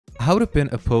How to pin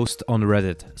a post on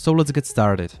Reddit. So let's get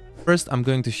started. First, I'm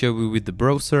going to show you with the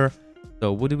browser.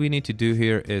 So what we need to do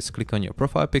here is click on your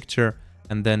profile picture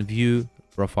and then view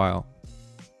profile.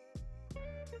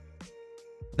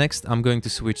 Next, I'm going to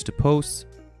switch to posts.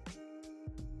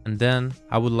 And then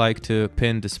I would like to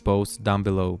pin this post down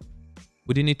below.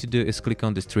 What you need to do is click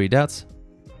on these three dots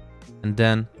and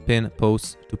then pin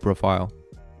post to profile.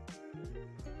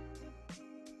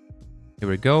 Here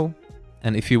we go.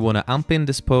 And if you want to unpin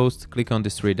this post, click on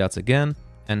these three dots again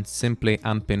and simply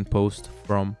unpin post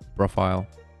from profile.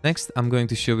 Next, I'm going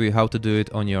to show you how to do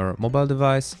it on your mobile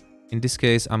device. In this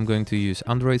case, I'm going to use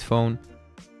Android phone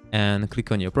and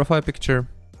click on your profile picture.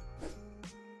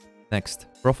 Next,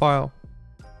 profile.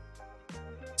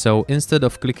 So instead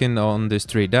of clicking on these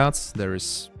three dots, there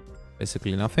is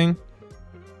basically nothing.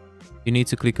 You need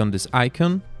to click on this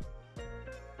icon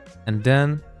and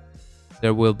then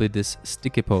there will be this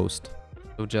sticky post.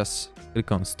 So just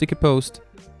click on sticky post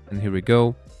and here we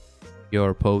go.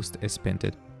 Your post is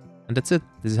pinned. And that's it.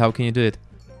 This is how can you do it.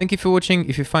 Thank you for watching.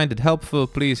 If you find it helpful,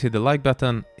 please hit the like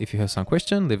button. If you have some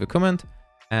question, leave a comment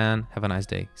and have a nice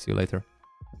day. See you later.